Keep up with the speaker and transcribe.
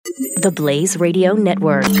TheBlaze Radio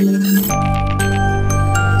Network.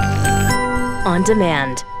 On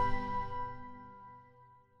demand.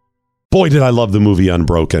 Boy, did I love the movie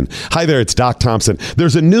Unbroken. Hi there, it's Doc Thompson.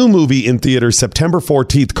 There's a new movie in theaters September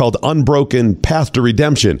 14th called Unbroken: Path to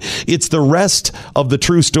Redemption. It's the rest of the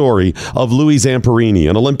true story of Louis Zamperini,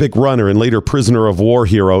 an Olympic runner and later prisoner of war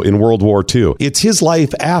hero in World War II. It's his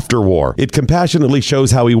life after war. It compassionately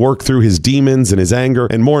shows how he worked through his demons and his anger,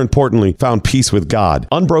 and more importantly, found peace with God.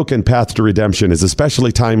 Unbroken: Path to Redemption is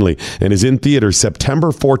especially timely and is in theaters September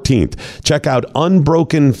 14th. Check out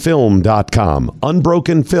unbrokenfilm.com.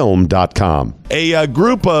 Unbrokenfilm.com. A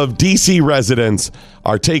group of D.C. residents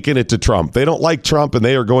are taking it to Trump. They don't like Trump, and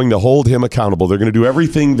they are going to hold him accountable. They're going to do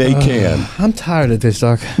everything they can. I'm tired of this,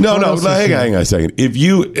 Doc. No, hang on a second. If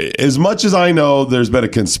you, as much as I know, there's been a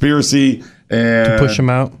conspiracy and to push him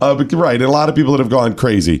out. Right, and a lot of people that have gone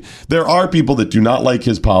crazy. There are people that do not like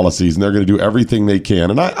his policies, and they're going to do everything they can.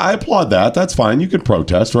 And I applaud that. That's fine. You could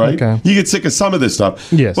protest, right? Okay. You get sick of some of this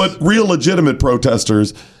stuff. Yes. But real legitimate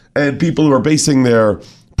protesters and people who are basing their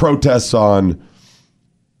protests on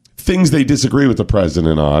things they disagree with the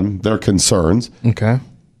president on, their concerns. Okay.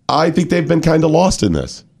 I think they've been kind of lost in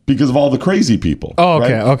this because of all the crazy people. Oh,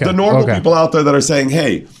 okay, right? okay. The normal people out there that are saying,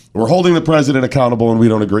 hey, we're holding the president accountable and we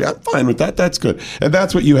don't agree. I'm fine with that. That's good. And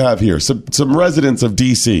that's what you have here. Some residents of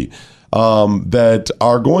D.C. That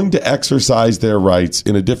are going to exercise their rights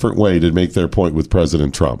in a different way to make their point with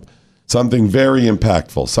President Trump. Something very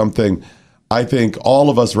impactful, something I think all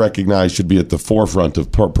of us recognize should be at the forefront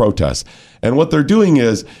of protests. And what they're doing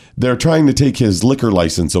is they're trying to take his liquor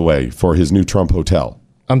license away for his new Trump hotel.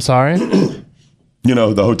 I'm sorry? You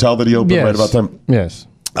know, the hotel that he opened right about time? Yes.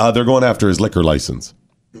 They're going after his liquor license.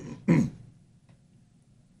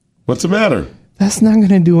 What's the matter? That's not going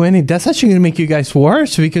to do any. That's actually going to make you guys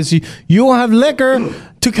worse because you won't have liquor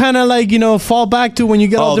to kind of like, fall back to when you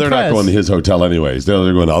get all depressed. Oh, they're not going to his hotel anyways.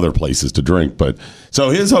 They're going to other places to drink. But so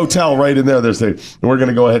his hotel right in there, they're saying, we're going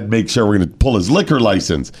to go ahead and make sure we're going to pull his liquor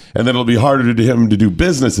license. And then it'll be harder to him to do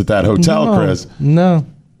business at that hotel, Chris. No.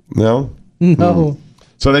 No? No.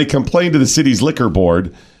 So they complained to the city's liquor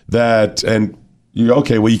board that, and you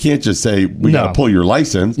can't just say, we got to pull your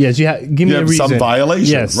license. Yes, give me a reason. Some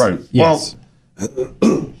violation. Yes. Right. Yes. Well,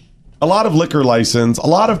 a lot of liquor license, a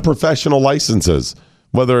lot of professional licenses,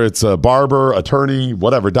 whether it's a barber, attorney,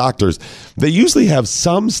 whatever, doctors, they usually have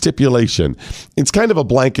some stipulation. It's kind of a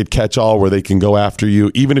blanket catch-all where they can go after you,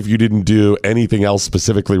 even if you didn't do anything else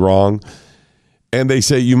specifically wrong. And they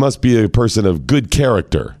say you must be a person of good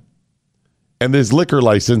character. And this liquor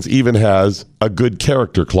license even has a good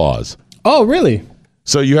character clause. Oh, really?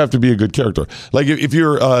 So you have to be a good character. Like if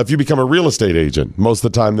you become a real estate agent, most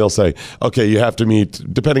of the time they'll say, okay, you have to meet,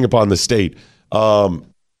 depending upon the state, so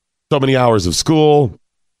many hours of school,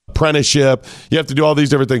 apprenticeship. You have to do all these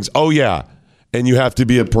different things. Oh, yeah. And you have to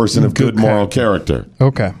be a person of good moral character.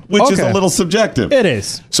 Okay. Which is a little subjective. It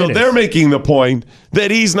is. So they're making the point that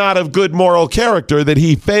he's not of good moral character, that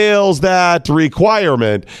he fails that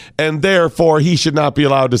requirement, and therefore he should not be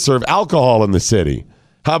allowed to serve alcohol in the city.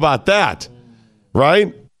 How about that?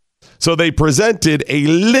 Right? So they presented a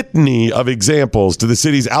litany of examples to the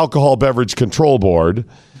city's Alcohol Beverage Control Board,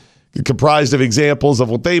 comprised of examples of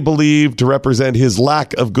what they believe to represent his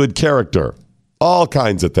lack of good character. All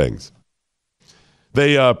kinds of things.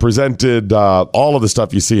 They presented all of the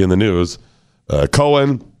stuff you see in the news.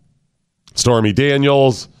 Cohen, Stormy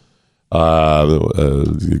Daniels, grab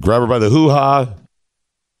her by the hoo-ha.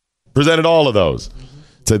 Presented all of those.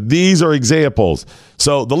 So these are examples.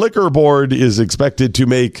 So the liquor board is expected to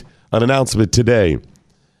make an announcement today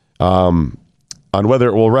on whether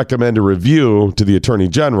it will recommend a review to the Attorney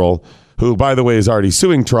General, who, by the way, is already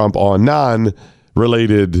suing Trump on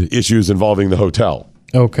non-related issues involving the hotel.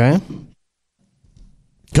 Okay.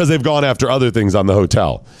 Because they've gone after other things on the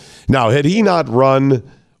hotel. Now, had he not run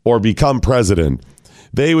or become president,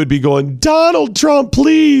 they would be going, Donald Trump,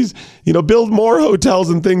 please, build more hotels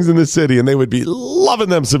and things in the city. And they would be loving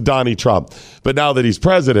them some Donnie Trump. But now that he's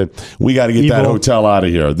president, we got to get that hotel out of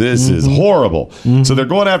here. This is horrible. Mm-hmm. So they're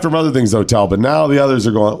going after other things, hotel. But now the others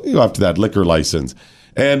are going, we go after that liquor license.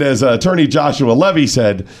 And as Attorney Joshua Levy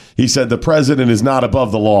said, he said the president is not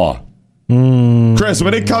above the law. Chris,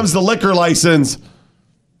 when it comes to liquor license,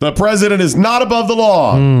 the president is not above the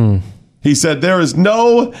law. He said there is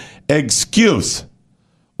no excuse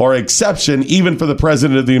or exception even for the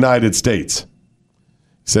president of the United States.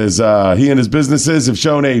 Says he and his businesses have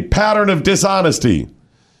shown a pattern of dishonesty.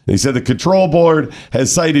 He said the control board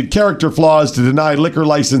has cited character flaws to deny liquor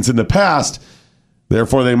license in the past.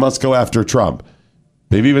 Therefore, they must go after Trump.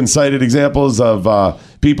 They've even cited examples of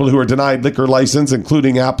people who are denied liquor license,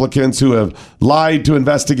 including applicants who have lied to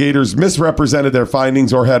investigators, misrepresented their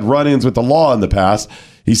findings, or had run-ins with the law in the past.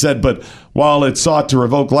 He said, but while it sought to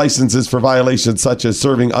revoke licenses for violations such as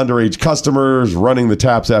serving underage customers, running the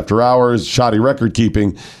taps after hours, shoddy record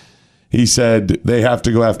keeping, he said they have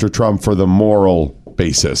to go after Trump for the moral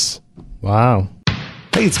basis. Wow.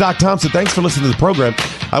 Hey, it's Doc Thompson. Thanks for listening to the program.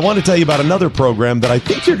 I want to tell you about another program that I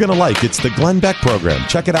think you're going to like. It's the Glenn Beck program.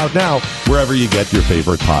 Check it out now, wherever you get your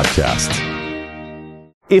favorite podcasts.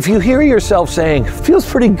 If you hear yourself saying, feels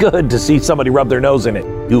pretty good to see somebody rub their nose in it,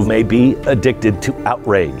 you may be addicted to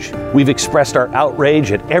outrage. We've expressed our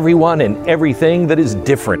outrage at everyone and everything that is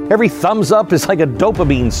different. Every thumbs up is like a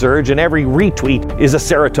dopamine surge, and every retweet is a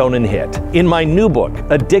serotonin hit. In my new book,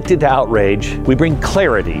 Addicted to Outrage, we bring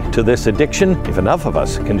clarity to this addiction. If enough of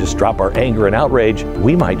us can just drop our anger and outrage,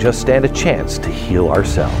 we might just stand a chance to heal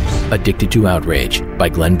ourselves. Addicted to Outrage by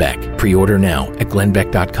Glenn Beck. Pre-order now at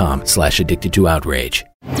glennbeck.com/addicted-to-outrage.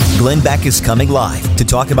 Glenn Beck is coming live to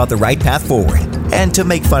talk about the right path forward and to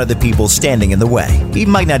make fun of the people standing in the way. He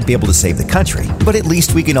might not be able to save the country, but at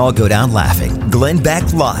least we can all go down laughing. Glenn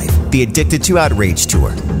Beck Live, the Addicted to Outrage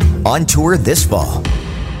Tour. On tour this fall.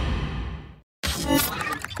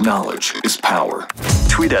 Knowledge is power.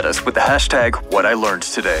 Tweet at us with the hashtag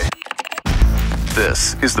 #WhatILearnedToday.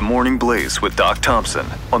 This is the Morning Blaze with Doc Thompson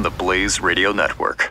on the Blaze Radio Network.